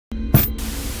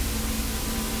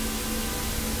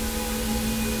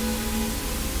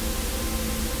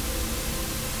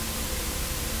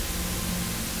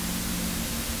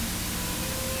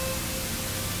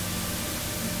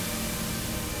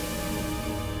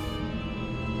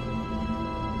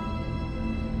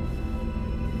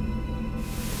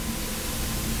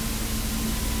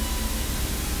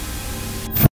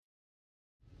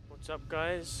What's up,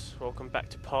 guys? Welcome back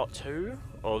to part 2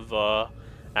 of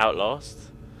Outlast.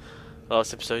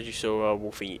 Last episode you saw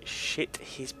Wolfie shit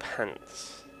his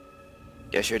pants.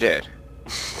 Yes, you did.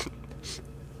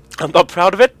 I'm not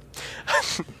proud of it.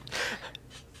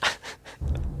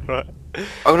 Right.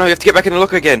 Oh no, you have to get back in the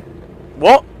locker again.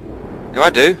 What? No,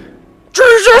 I do.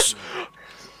 Jesus!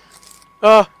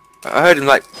 I heard him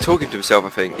like talking to himself, I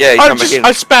think. Yeah, he's come back in.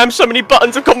 I spammed so many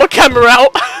buttons, I've got my camera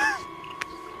out!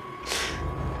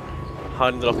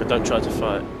 Hide in the locker, don't try to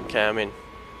fight. Okay, I'm in.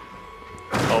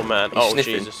 Oh man, He's oh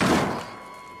sniffing. Jesus. Look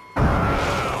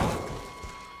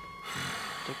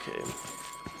at him.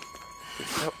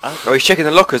 Oh, he's checking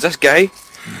the lockers, that's gay.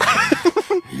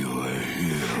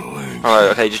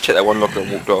 Alright, okay, just check that one locker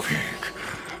and walked off.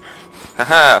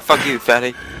 Haha, fuck you,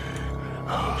 fatty.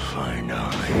 I'll find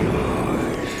all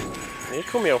yours. You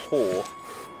call me a whore.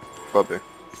 Bobby.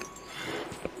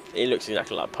 He looks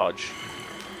exactly like Pudge.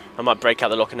 I might break out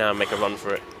the locker now and make a run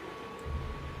for it.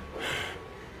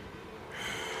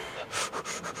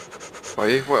 Are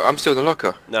you? Well, I'm still in the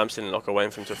locker. No, I'm still in the locker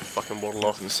waiting for him to fucking waddle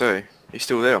off. I say, he's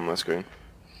still there on my screen.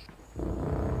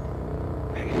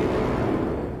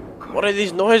 What are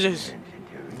these noises?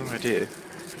 No idea.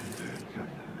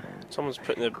 Someone's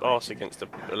putting their arse against the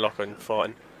locker and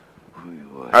farting.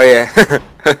 Oh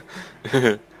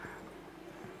yeah.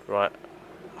 Right.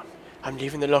 I'm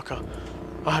leaving the locker.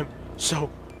 I'm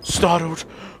so startled.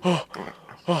 Oh,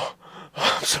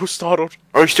 I'm so startled.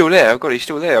 Oh, he's still there. I've got it. He's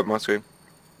still there on my screen.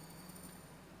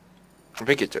 I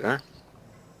think it's there.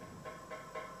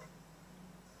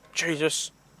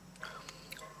 Jesus.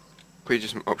 Please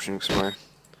just some options somewhere.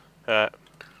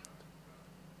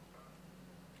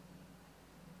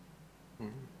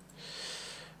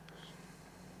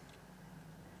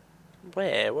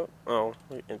 Where? What? Oh,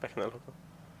 back in that locker.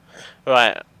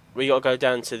 Right, we gotta go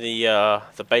down to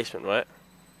the basement, right?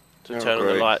 To turn on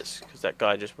the great. lights, because that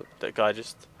guy just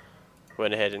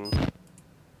went ahead and.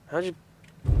 How'd you?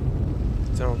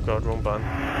 Oh god, wrong button.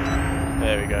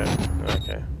 There we go.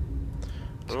 Okay.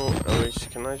 Oh,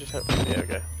 can I just help? Yeah,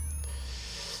 okay.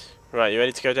 Right, you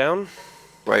ready to go down?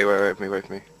 Wait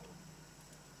for me.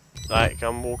 Like,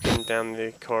 I'm walking down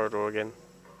the corridor again.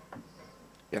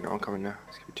 Yeah, no, I'm coming now.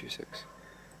 Let's give it 2 seconds.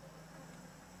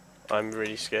 I'm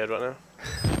really scared right now.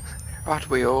 Aren't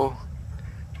we all?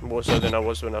 More so than I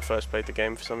was when I first played the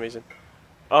game for some reason.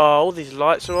 Oh, all these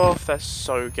lights are off. That's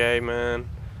so gay, man.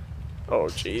 Oh,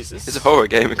 Jesus. It's a horror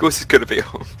game. Of course it's gonna be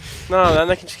on. No, then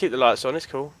they can just keep the lights on. It's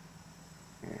cool.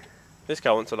 Yeah. This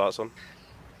guy wants the lights on.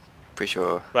 Pretty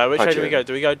sure. Right, which way do we go?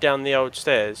 Do we go down the old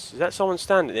stairs? Is that someone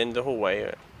standing at the end of the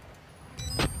hallway?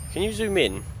 Can you zoom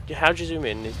in? How'd you zoom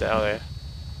in? Is that out there?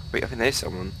 Wait, I think there's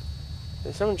someone.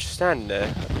 There's someone just standing there.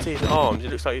 I can see his arms. It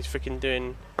looks like he's freaking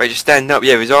doing. Wait, just standing up.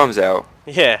 Yeah, with his arms out.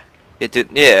 Yeah.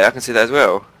 Yeah, I can see that as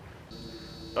well.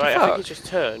 Alright, I Fuck. think he just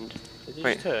turned. Has he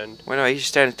Wait. just turned? Well, no, he's just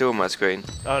standing still on my screen.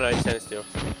 Oh no, he's standing still.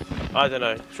 I don't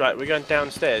know. Right, we're going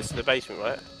downstairs to the basement,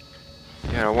 right?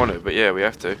 Yeah, I want it, but yeah, we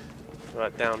have to.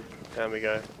 Right, down. Down we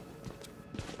go.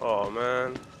 Oh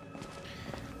man.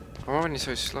 Why are you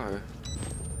so slow?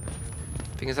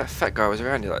 Thing is, that fat guy was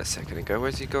around here like a second ago.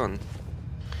 Where's he gone?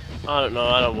 I don't know,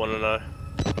 I don't want to know.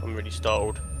 I'm really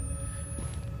startled.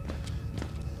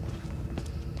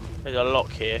 There's a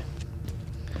lock here.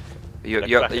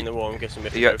 You're Back in the wall, I'm guessing we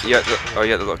have to go through. oh,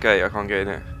 you're at the lock gate. I can't get in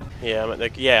it. Yeah, I'm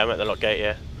at the lock gate,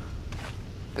 yeah.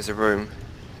 There's a room.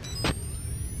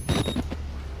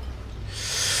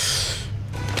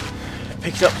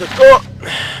 Picked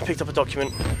up a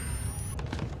document.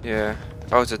 Yeah.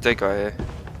 Oh, there's a dead guy here.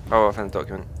 Oh, I found a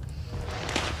document.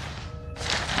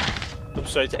 I'm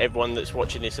sorry to everyone that's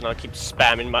watching this and I keep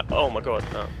spamming my oh my god,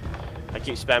 no. I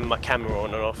keep spamming my camera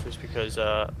on and off. It's because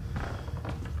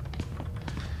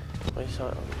where's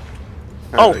that?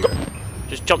 Oh, there you go.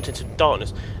 just jumped into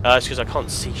darkness. It's because I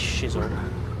can't see shizzle.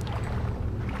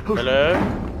 Hello?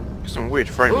 Some weird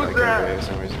frame rate over here for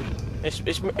some reason.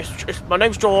 It's my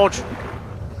name's George.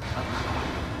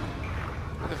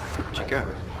 Where the fuck did you go?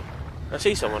 I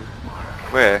see someone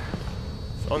Where?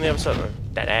 on the other side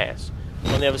of that ass.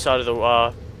 On the other side of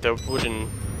the wooden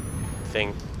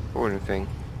thing. Wooden thing.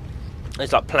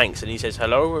 It's like planks, and he says,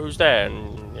 "Hello, who's there?"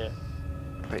 And yeah,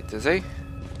 Wait, does he?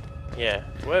 yeah.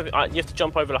 Wherever, you have to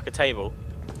jump over like a table.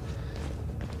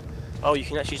 Oh, you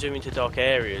can actually zoom into dark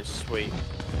areas. Sweet.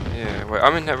 Yeah. Wait,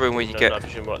 I'm in that room where you No, get. I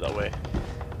shouldn't work that way.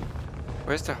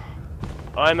 Where's the?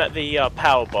 I'm at the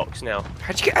power box now.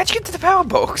 How'd you get to the power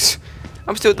box?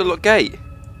 I'm still at the lock gate.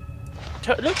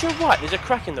 Look to your right. There's a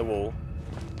crack in the wall.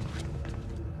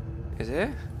 Is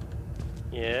there?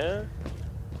 Yeah.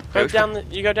 Wait,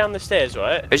 You go down the stairs,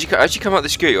 right? As you come out the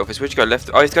security office, where'd you go?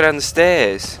 Left? Oh, he's go down the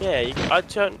stairs. Yeah. I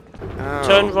turn. Oh.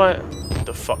 Turn right. What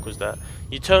the fuck was that?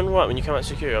 You turn right when you come out of the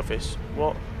security office.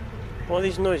 What? What are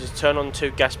these noises? Turn on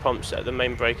 2 gas pumps at the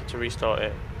main breaker to restart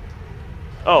it.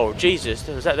 Oh, Jesus.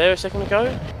 Was that there a second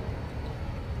ago?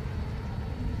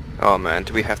 Oh man,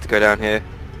 do we have to go down here?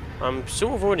 I'm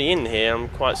sort of already in here. I'm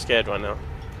quite scared right now.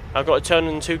 I've got to turn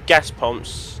on 2 gas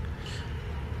pumps.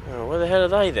 Oh, where the hell are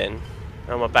they then?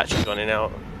 Oh, my battery's running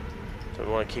out. Don't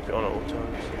want to keep it on at all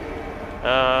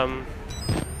times.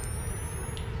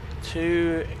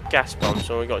 2 gas pumps.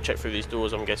 So we've got to check through these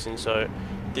doors, I'm guessing. So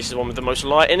this is the one with the most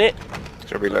light in it.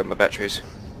 Should I reload my batteries?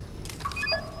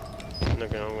 I'm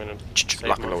gonna save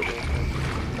Lock my and load.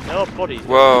 No bodies.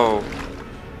 Whoa!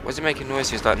 Why's it making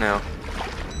noises like now?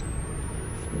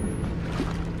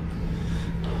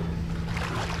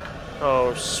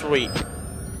 Oh, sweet.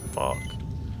 Fuck.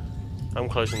 I'm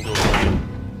closing the door.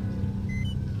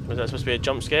 Was that supposed to be a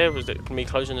jump scare? Was it me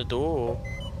closing the door?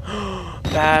 Or...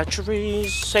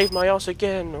 Batteries! Save my ass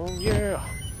again! Oh yeah!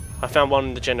 I found one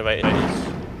in the generator.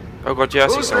 Oh god, yeah, I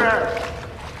see someone.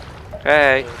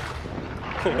 Hey!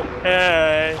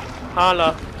 Hey!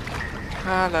 Holla!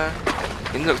 Hello.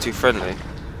 He didn't look too friendly.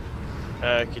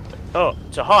 Oh,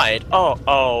 to hide?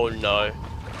 Oh no.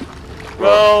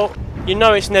 Well, you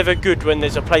know it's never good when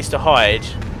there's a place to hide.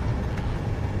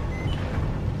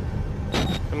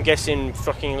 I'm guessing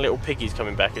fucking little piggy's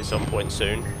coming back at some point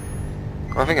soon.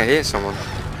 I think I hear someone.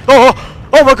 Oh!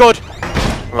 Oh my god!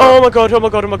 What? Oh my god, oh my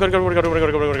god, oh my god, oh my god, oh my god,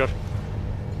 oh my god, oh my god.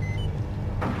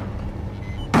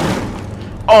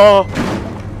 Oh!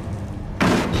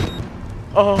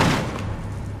 Oh!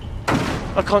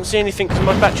 I can't see anything because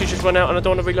my battery just run out and I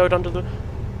don't want to reload under the...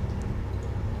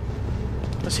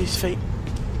 I see his feet.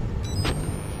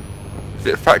 Is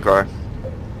it a fat guy?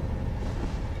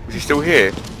 Is he still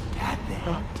here?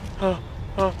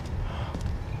 Oh.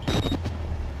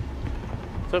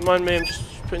 Don't mind me, I'm just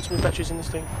putting some batteries in this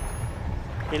thing.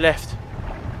 He left.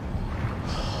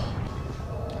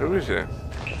 Who is it?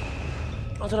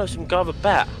 I don't know, some guy with a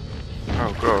bat.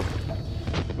 Oh god.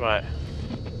 Right.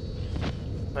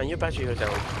 Man, your battery goes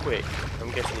down quick. I'm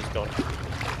guessing he's gone.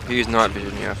 If you use night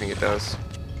vision, yeah, I think it does.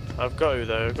 I've got to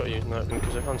though, I've got to use night vision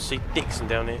because I can't see Dixon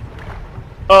down here.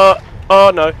 Oh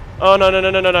no. Oh no.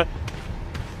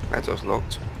 That door's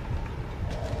locked.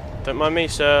 Don't mind me,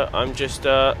 sir. I'm just,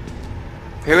 Where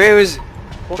is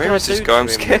what can I this do guy? to I'm him?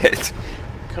 scared.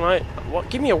 Can I, what,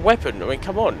 give me a weapon. I mean,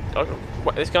 come on.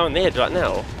 This guy on the head right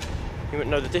now. You wouldn't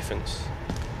know the difference.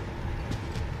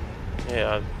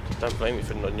 Yeah, I don't blame you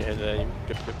for nodding your head there. You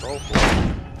good roll.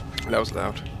 That was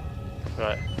loud.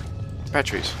 Right.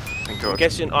 Batteries. Thank god. I'm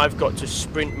guessing I've got to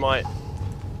sprint my...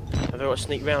 Have I got to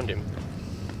sneak round him?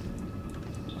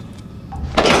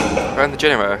 Around the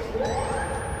generator.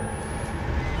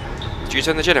 Did you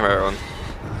turn the generator on?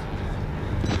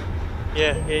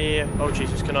 Yeah. Oh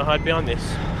Jesus, can I hide behind this?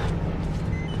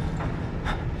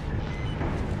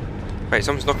 Wait,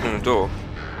 someone's knocking on the door.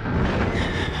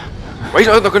 Wait,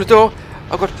 no, knock on the door!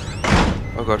 Oh god.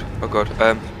 Oh god.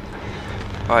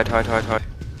 Hide.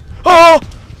 Oh!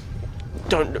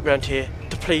 Don't look round here.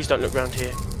 Please don't look round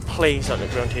here. Please don't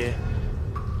look round here.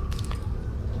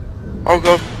 Oh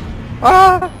god.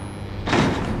 Ah!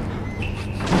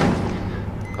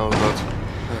 Oh god.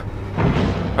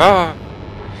 Ah!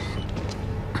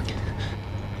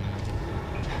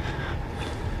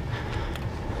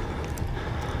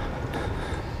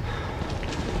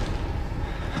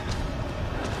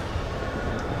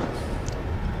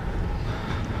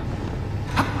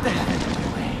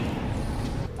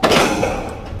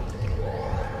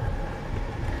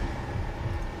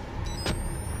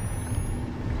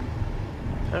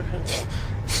 Okay.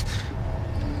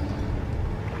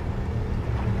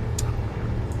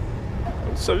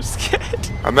 I'm so scared.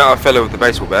 I met a fellow with the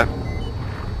baseball bat.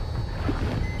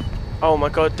 Oh my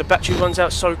god, the battery runs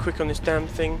out so quick on this damn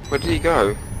thing. Where did he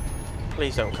go?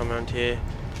 Please don't come around here.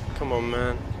 Come on,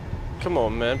 man. Come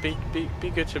on, man. Be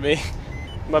good to me.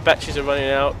 My batteries are running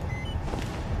out.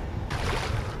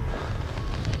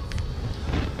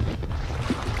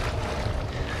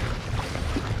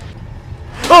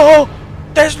 Oh!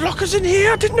 There's lockers in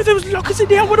here! I didn't know there was lockers in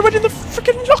here! I would have went in the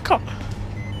freaking locker!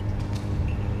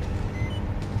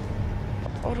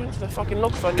 Hold on to the fucking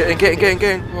lock phone. Get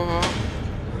in. Oh,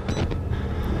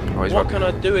 he's What rubbish. can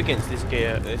I do against this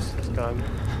gear? This guy?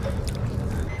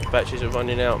 Batteries are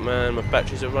running out, man. My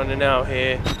batteries are running out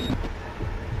here.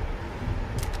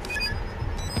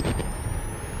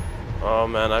 Oh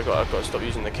man, I've got to stop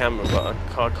using the camera, but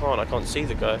I can't see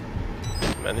the guy.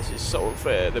 Man, this is so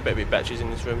unfair. There better be batteries in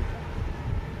this room.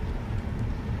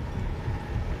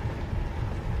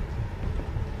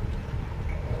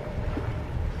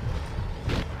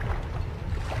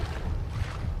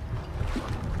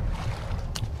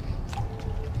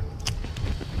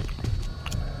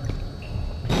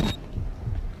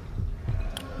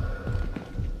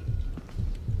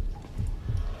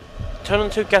 Turn on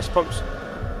 2 gas pumps.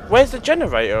 Where's the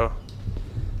generator?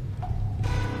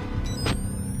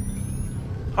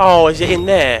 Oh, is it in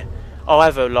there? I'll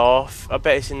have a laugh. I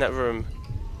bet it's in that room.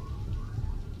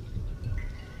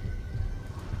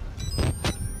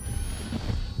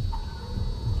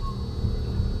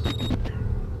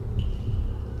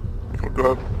 Oh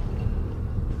god.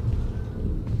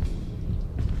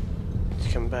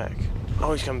 He's come back.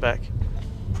 Oh, he's come back.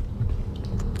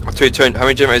 How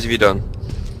many generators have you done?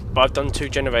 But I've done 2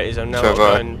 generators and now So I'll go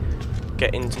have I. and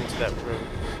get into that room.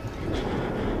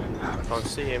 I can't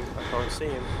see him. I can't see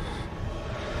him.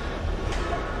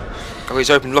 Oh, he's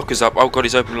opened lockers up. Oh god,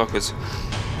 he's opened lockers.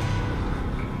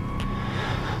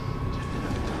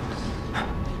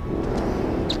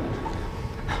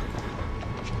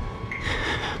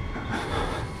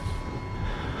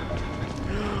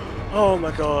 Oh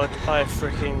my god, I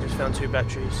freaking just found 2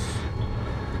 batteries.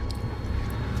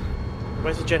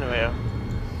 Where's the generator?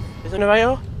 Is there a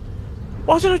generator?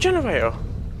 Why is there a generator?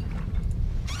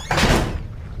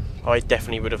 Oh, he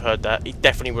definitely would have heard that. He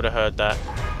definitely would have heard that.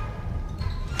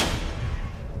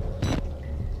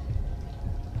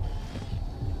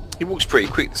 He walks pretty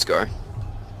quick, this guy.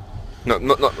 Not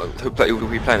who'll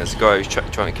be playing as the guy who's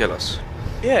trying to kill us.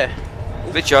 Yeah.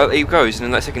 Literally, he goes, and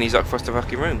in that second he's like across the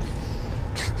fucking room.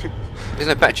 There's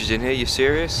no batteries in here, you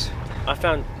serious? I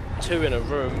found 2 in a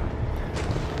room.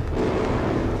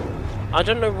 I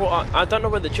don't know what I don't know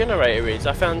where the generator is.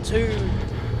 I found 2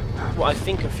 what I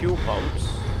think are fuel pumps.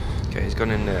 Okay, he's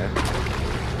gone in there.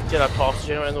 Did I pass the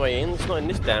generator on the way in? It's not in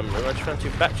this damn room. I just found 2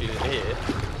 batteries in here.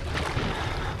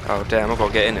 Oh damn, I've got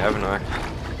to get in it, haven't I?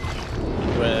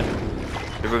 Where?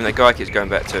 The room that guy keeps going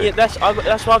back to. Yeah, that's why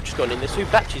I've just gone in. There's 2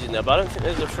 batteries in there, but I don't think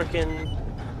there's a freaking.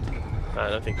 I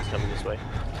don't think he's coming this way.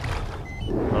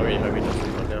 I really hope he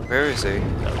doesn't right now. Where is he?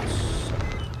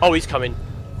 Oh, he's coming.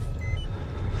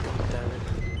 Damn it.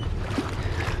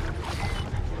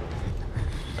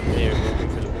 I'm here walking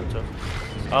through the water.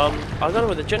 I don't know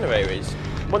where the generator is.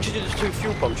 Once you do the 2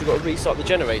 fuel pumps, you've got to restart the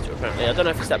generator apparently. I don't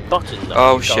know if it's that button that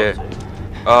Oh shit.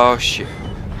 Oh shit.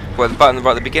 Well, the button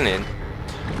right at the beginning?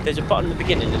 There's a button at the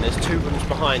beginning and there's 2 rooms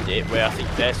behind it where I think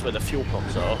that's where the fuel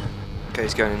pumps are. Okay,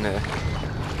 he's going in there.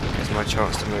 There's my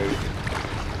chance to move.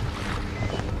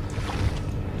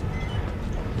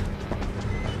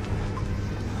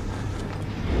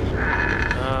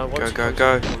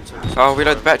 Go. Oh,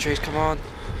 reload the batteries, come on.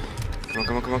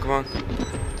 Come on.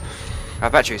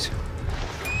 Batteries.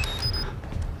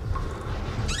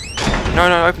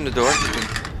 No, open the door.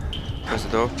 Close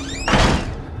the door.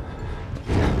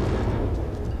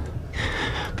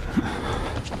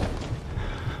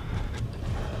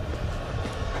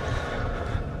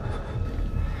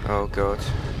 Oh god.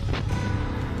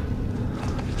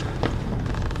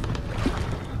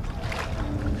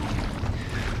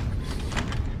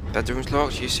 That room's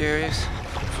locked, are you serious?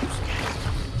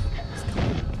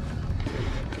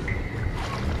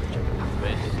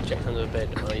 Check under the bed.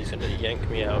 Oh, he's gonna yank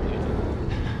me out.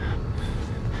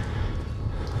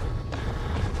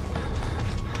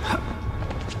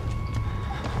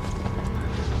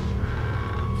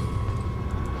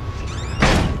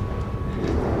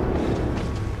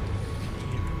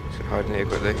 Just hide in here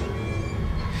quickly.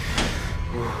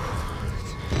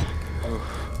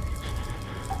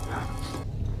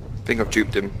 I think I've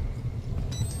duped him.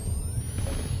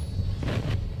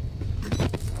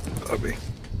 Okay.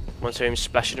 Once I hear him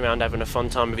splashing around having a fun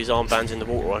time with his armbands in the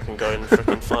water, I can go and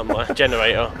freaking find my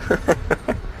generator.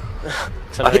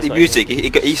 I hit the music,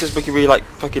 he starts making really like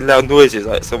fucking loud noises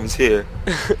like someone's here.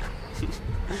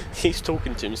 He's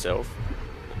talking to himself.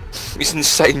 He's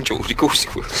insane, George, of course he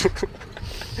will. He's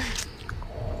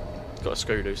got a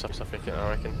screw loose, I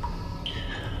reckon.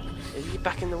 Is he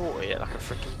back in the water yet, like a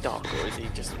freaking duck, or is he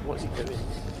just, what's he doing?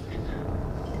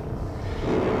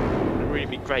 It'd really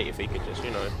be great if he could just, you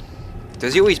know.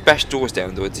 Does he always bash doors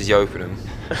down, or does he open them?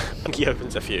 I think he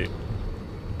opens a few.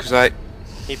 Because like...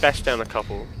 He bashed down a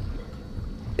couple.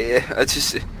 Yeah, I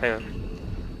just... Hang on.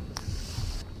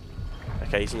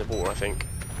 Okay, he's in the water, I think.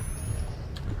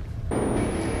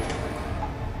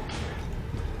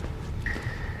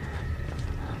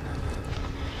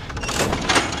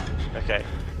 Okay.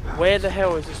 Where the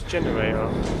hell is this generator?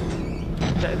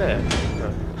 Is that there?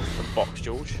 No. A box,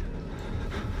 George.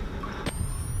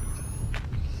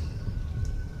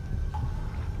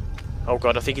 Oh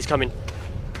god, I think he's coming.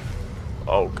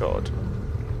 Oh god.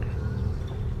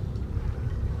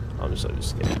 I'm so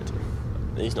scared.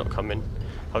 He's not coming.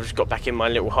 I've just got back in my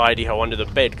little hidey hole under the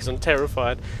bed because I'm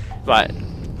terrified. Right.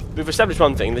 We've established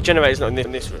one thing. The generator's not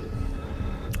in this room.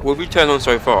 What have we turned on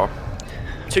so far?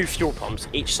 2 fuel pumps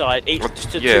each side,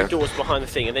 just 2 doors behind the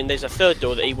thing, and then there's a 3rd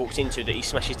door that he walks into that he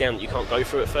smashes down that you can't go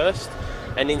through at first.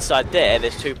 And inside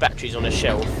there's 2 batteries on a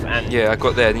shelf. And yeah, I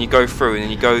got there. Then you go through, and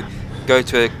then you go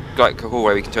to a hallway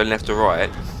where you can turn left or right.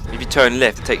 If you turn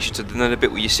left, it takes you to another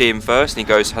bit where you see him first, and he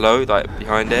goes hello, like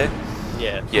behind there.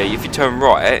 Yeah. Yeah. If you turn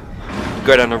right, you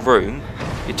go down a room.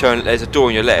 You turn. There's a door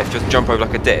on your left. Just jump over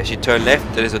like a desk. You turn left.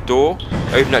 Then there's a door.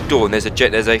 Open that door, and there's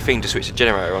a thing to switch the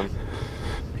generator on.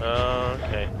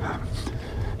 Okay.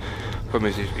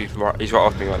 Problem is, he's right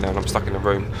off me right now, and I'm stuck in the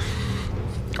room.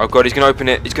 Oh god, he's gonna open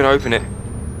it. He's gonna open it.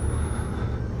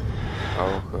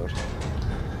 Oh god.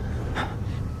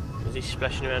 Is he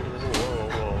splashing around in the wall?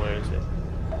 Whoa, where is it?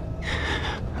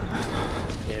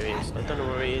 Here he is. I don't know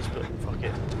where he is, but fuck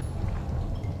it.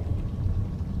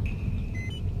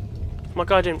 If my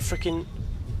guy didn't frickin'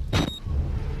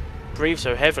 breathe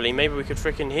so heavily, maybe we could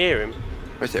frickin' hear him.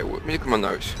 Where's that? Let me look at my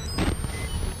notes.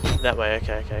 That way,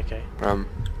 okay.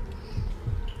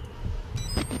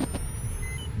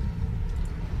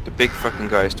 The big fucking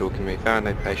guy is talking to me. Found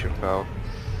a patient file.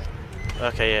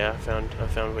 Okay, yeah, I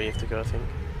found where you have to go, I think.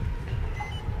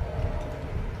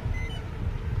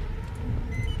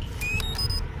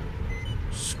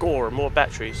 Score, more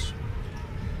batteries.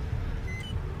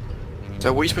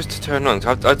 So what are you supposed to turn on?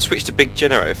 I'd switch the big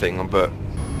generator thing on, but...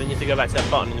 Then you have to go back to that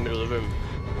button in the middle of the room.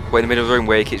 We're in the middle of the room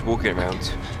where he keeps walking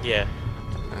around. Yeah.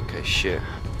 Okay, shit.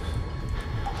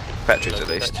 Batteries at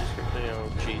least.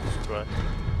 Oh, Jesus Christ.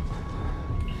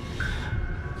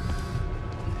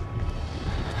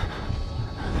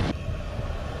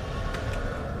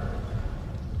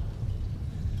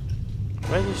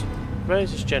 Where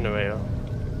is this generator?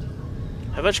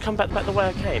 Have I just come back the way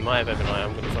I came? I have, haven't I?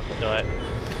 I'm gonna fucking die.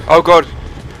 Oh god!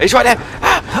 He's right there!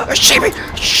 Ah! See me!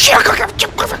 Shit!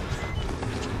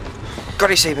 God,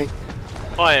 he see me!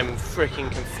 I am freaking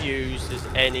confused as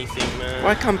anything, man.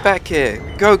 Why come back here?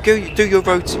 Go do your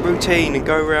routine and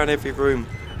go around every room.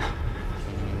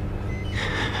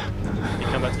 You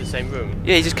come back to the same room?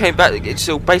 Yeah, he just came back. It's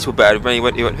still baseball bat, and then he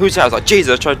went, who's that? I was like, Jesus,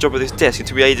 I was trying to jump on this desk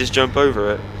until he just jump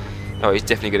over it. Oh, he's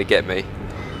definitely gonna get me.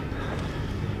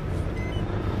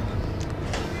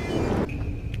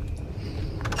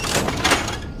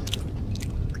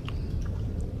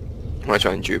 I might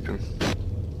try and dupe him.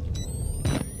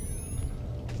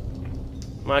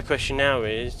 My question now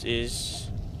is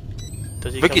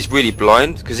does he I think he's really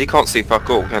blind, because he can't see fuck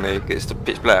all, can he? It's the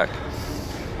pitch black.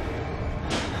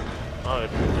 I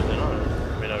don't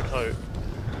know. I mean, I would hope.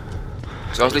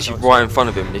 So I was literally right in front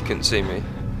of him and he couldn't see me.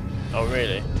 Oh,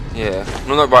 really? Yeah.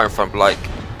 No, not right in front, but like...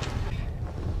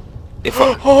 If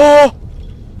I... Oh!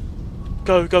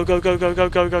 Go.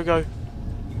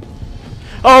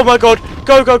 Oh my god!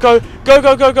 Go.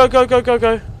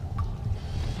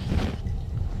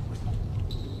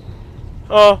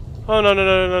 Oh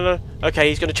no. Okay,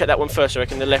 he's gonna check that one first, I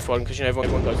reckon, the left one, because you know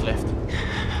everyone goes left.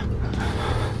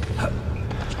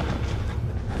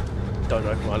 Don't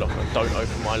open my locker. Don't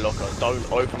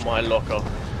open my locker.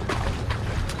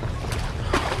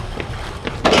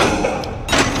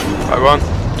 I run.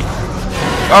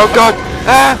 Oh god!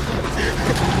 Ah!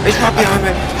 He's right behind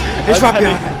me! He's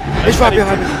right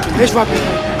behind me!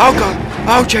 Oh god!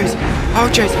 Oh chase!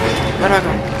 Where do I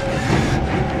go?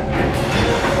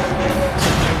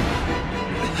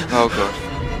 Oh god.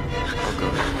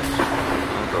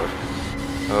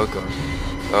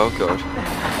 Oh god.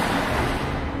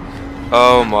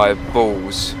 Oh my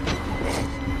balls.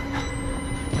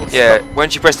 Yeah,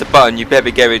 once you press the button, you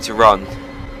better get ready to run.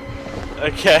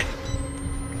 Okay.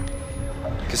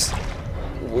 Because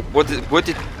what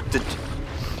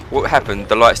happened?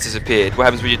 The lights disappeared. What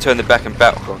happens when you turn the back and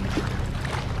back on?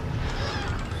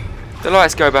 The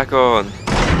lights go back on.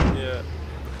 Yeah.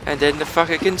 And then the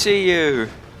fucker can see you.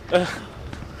 I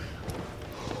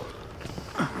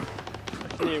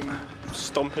can hear him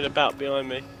stomping about behind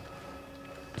me.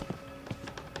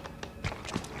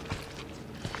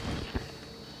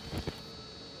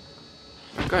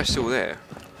 The guy's still there.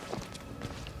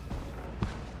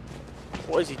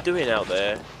 What is he doing out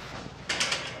there?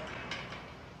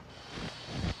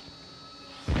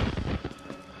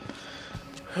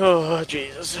 Oh,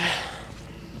 Jesus.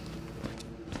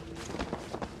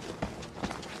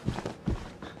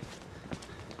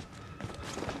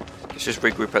 Let's just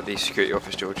regroup at the security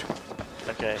office, George.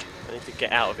 Okay, I need to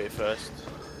get out of here first.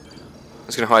 I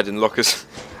was going to hide in lockers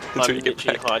until you get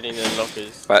literally back. hiding in the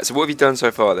lockers. Right, so what have you done so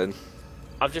far then?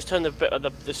 I've just turned the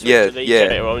switch of the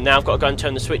generator on, and now I've got to go and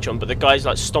turn the switch on, but the guy's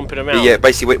like stomping around. Yeah,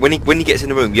 basically when he gets in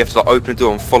the room, you have to like open the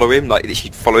door and follow him, like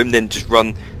literally follow him, then just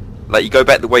run. Like you go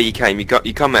back the way you came, you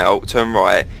come out, turn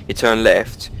right, you turn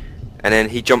left, and then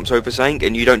he jumps over something,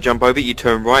 and you don't jump over it, you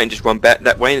turn right and just run back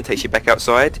that way, and it takes you back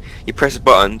outside. You press a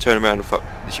button, turn around,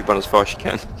 and you run as fast as you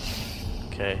can.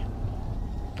 Okay.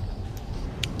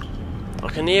 I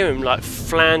can hear him like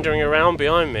floundering around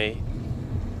behind me.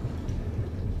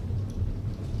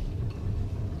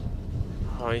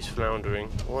 Oh, he's floundering.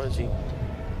 What is he?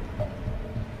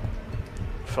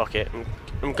 Fuck it.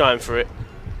 I'm going for it.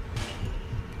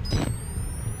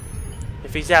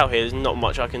 If he's out here, there's not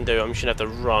much I can do. I'm just gonna have to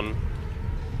run.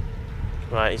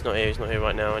 Right, he's not here. He's not here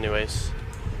right now. Anyways,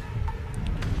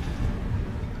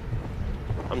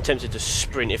 I'm tempted to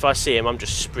sprint. If I see him, I'm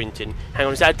just sprinting. Hang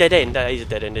on, is that a dead end? That is a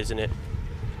dead end, isn't it?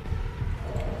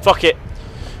 Fuck it.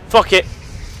 Fuck it.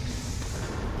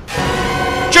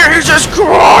 Jesus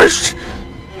Christ!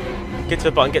 Get to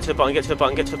the button, get to the button, get to the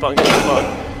button, get to the button, get to the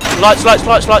button. Lights, lights,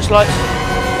 lights, lights, lights.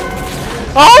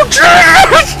 Oh,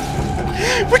 Jesus!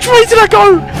 Which way did I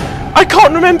go? I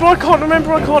can't remember, I can't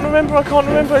remember, I can't remember, I can't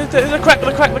remember. There's a crack,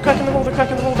 the crack, the crack in the wall, the crack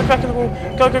in the wall, the crack in the wall.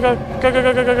 Go, go, go, go, go,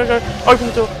 go, go, go, go, go. Open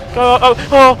the door. Go,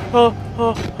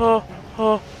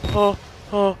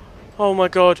 oh my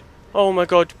god. Oh my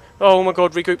god. Oh my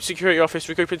god, regroup security office,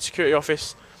 regroup in security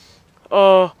office.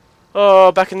 Oh,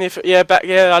 back in the, yeah, back,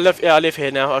 yeah, I live here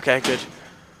now. Okay, good.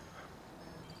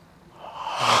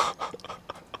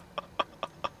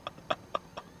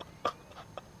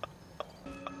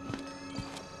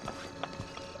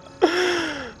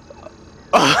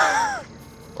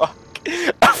 Fuck.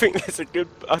 I think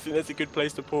that's a good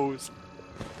place to pause.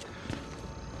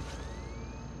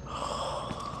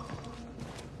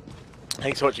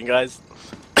 Thanks for watching, guys.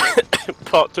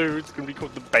 Part 2 is going to be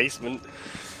called The Basement.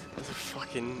 There's a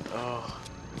fucking... oh.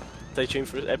 Stay tuned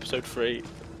for episode 3.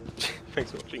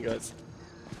 Thanks for watching, guys.